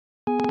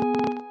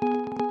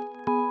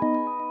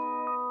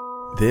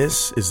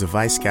This is the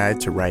Vice Guide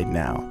to Right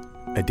Now,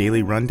 a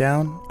daily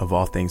rundown of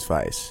all things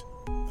Vice.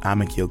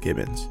 I'm Akil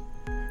Gibbons.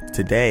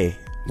 Today,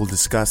 we'll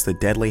discuss the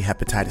deadly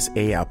hepatitis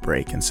A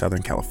outbreak in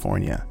Southern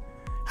California,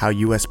 how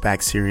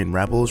U.S.-backed Syrian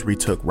rebels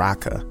retook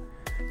Raqqa,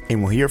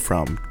 and we'll hear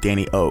from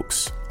Danny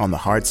Oakes on the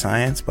hard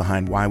science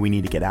behind why we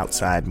need to get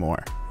outside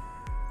more.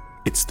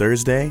 It's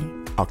Thursday,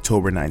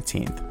 October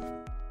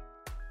 19th.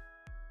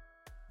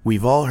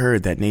 We've all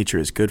heard that nature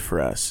is good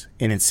for us,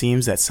 and it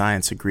seems that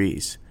science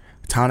agrees.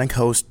 Tonic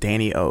host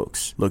Danny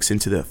Oakes looks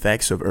into the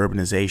effects of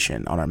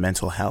urbanization on our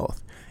mental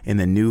health in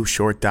the new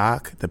short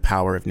doc, The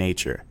Power of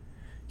Nature.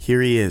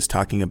 Here he is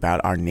talking about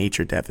our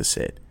nature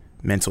deficit,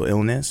 mental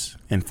illness,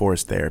 and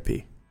forest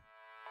therapy.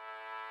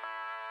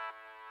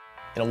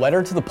 In a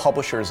letter to the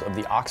publishers of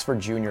the Oxford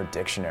Junior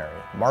Dictionary,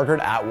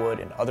 Margaret Atwood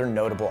and other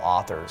notable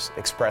authors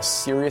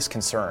expressed serious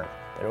concern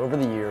that over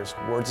the years,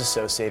 words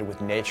associated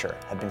with nature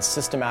have been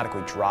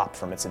systematically dropped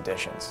from its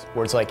editions.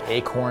 Words like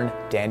acorn,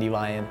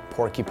 dandelion,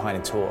 porcupine,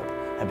 and tulip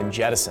have been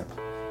jettisoned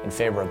in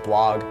favor of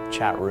blog,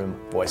 chat room,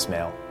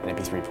 voicemail, and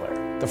MP3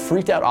 player. The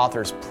freaked out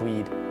authors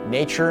plead,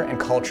 nature and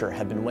culture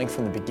have been linked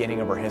from the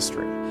beginning of our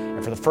history,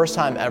 and for the first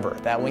time ever,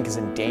 that link is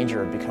in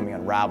danger of becoming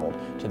unraveled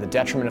to the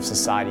detriment of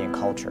society and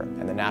culture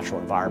and the natural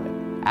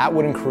environment.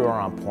 Atwood and crew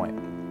are on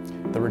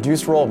point. The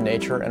reduced role of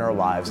nature in our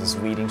lives is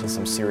leading to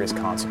some serious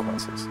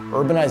consequences.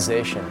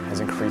 Urbanization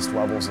has increased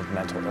levels of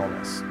mental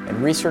illness,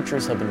 and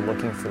researchers have been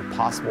looking for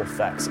possible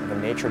effects of a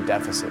nature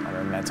deficit on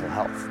our mental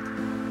health.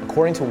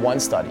 According to one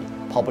study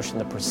published in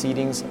the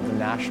Proceedings of the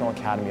National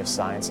Academy of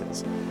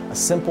Sciences, a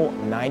simple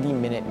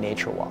 90-minute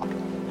nature walk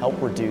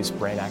helped reduce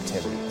brain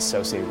activity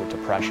associated with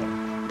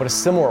depression. But a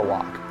similar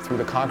walk through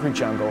the concrete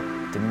jungle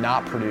did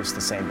not produce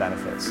the same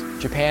benefits.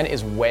 Japan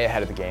is way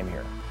ahead of the game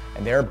here,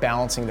 and they're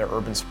balancing their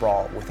urban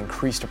sprawl with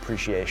increased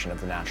appreciation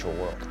of the natural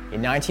world.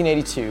 In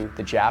 1982,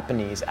 the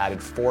Japanese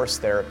added forest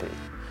therapy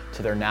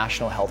to their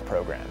national health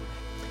program.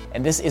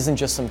 And this isn't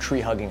just some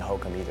tree-hugging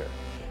hokum either.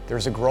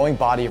 There's a growing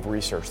body of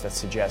research that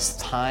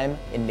suggests time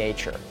in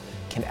nature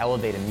can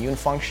elevate immune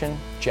function,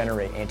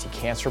 generate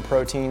anti-cancer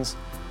proteins,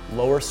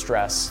 lower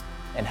stress,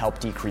 and help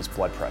decrease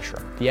blood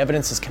pressure. The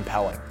evidence is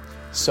compelling,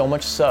 so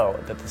much so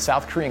that the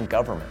South Korean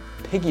government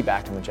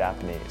piggybacked on the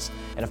Japanese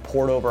and have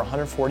poured over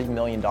 $140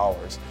 million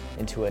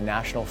into a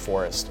national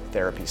forest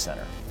therapy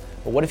center.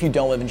 But what if you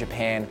don't live in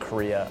Japan,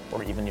 Korea,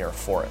 or even near a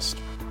forest?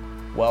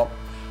 Well,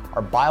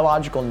 our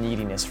biological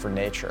neediness for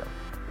nature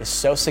is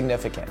so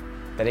significant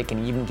that it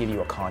can even give you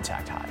a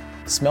contact high.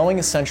 Smelling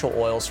essential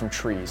oils from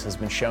trees has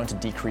been shown to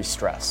decrease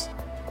stress,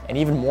 and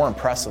even more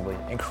impressively,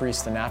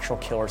 increase the natural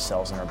killer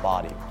cells in our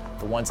body,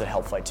 the ones that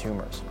help fight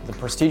tumors. The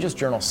prestigious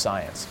journal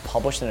Science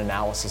published an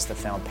analysis that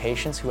found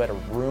patients who had a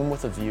room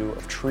with a view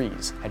of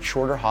trees had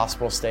shorter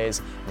hospital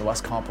stays and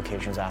less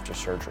complications after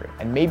surgery.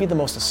 And maybe the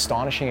most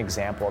astonishing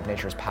example of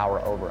nature's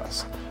power over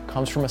us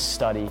comes from a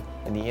study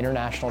in the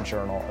International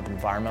Journal of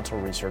Environmental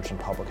Research and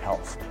Public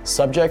Health.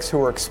 Subjects who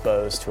were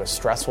exposed to a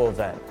stressful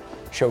event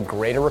showed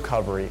greater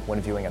recovery when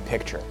viewing a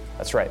picture.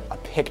 That's right, a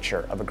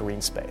picture of a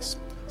green space.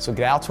 So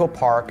get out to a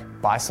park,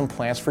 buy some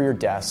plants for your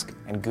desk,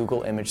 and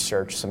Google image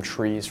search some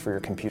trees for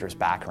your computer's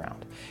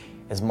background.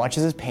 As much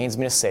as it pains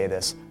me to say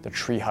this, the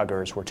tree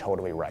huggers were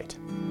totally right.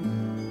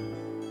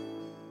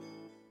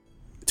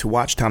 To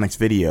watch Tonic's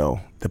video,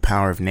 The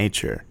Power of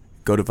Nature,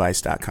 go to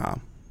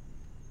Vice.com.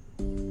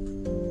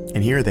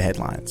 And here are the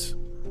headlines.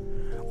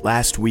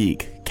 Last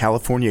week,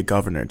 California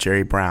Governor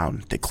Jerry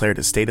Brown declared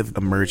a state of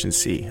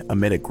emergency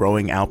amid a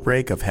growing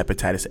outbreak of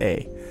hepatitis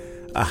A,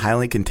 a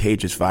highly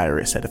contagious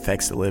virus that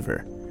affects the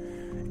liver.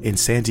 In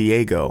San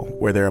Diego,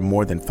 where there are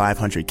more than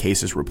 500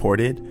 cases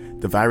reported,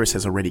 the virus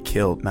has already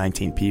killed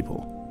 19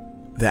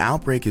 people. The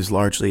outbreak is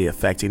largely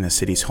affecting the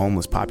city's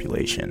homeless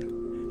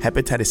population.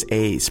 Hepatitis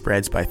A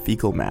spreads by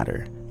fecal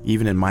matter,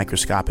 even in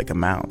microscopic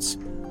amounts,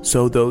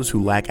 so those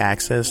who lack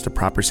access to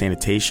proper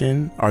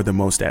sanitation are the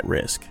most at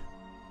risk.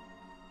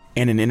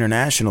 And in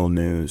international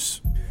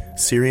news,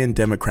 Syrian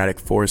Democratic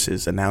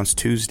Forces announced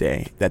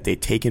Tuesday that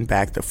they'd taken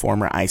back the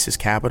former ISIS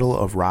capital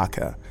of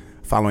Raqqa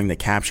following the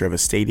capture of a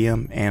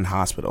stadium and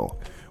hospital,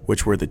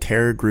 which were the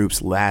terror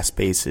group's last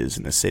bases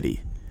in the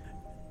city.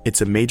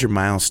 It's a major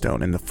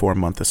milestone in the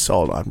 4-month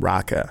assault on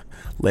Raqqa,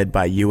 led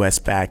by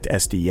US-backed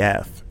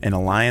SDF, an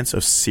alliance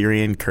of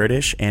Syrian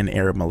Kurdish and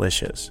Arab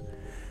militias.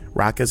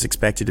 Raqqa is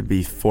expected to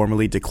be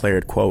formally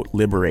declared, quote,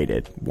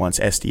 liberated once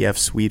SDF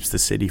sweeps the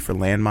city for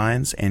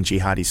landmines and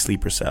jihadi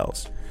sleeper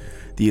cells.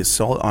 The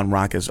assault on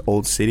Raqqa's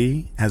old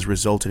city has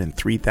resulted in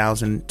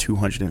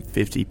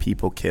 3,250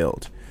 people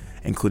killed,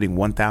 including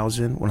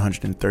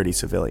 1,130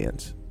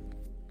 civilians.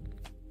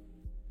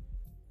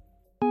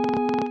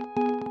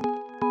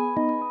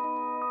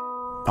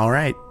 All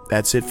right,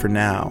 that's it for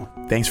now.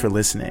 Thanks for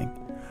listening.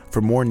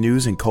 For more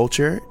news and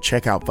culture,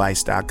 check out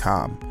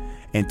Vice.com.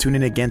 And tune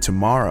in again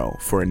tomorrow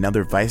for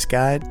another Vice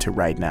Guide to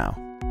Right Now.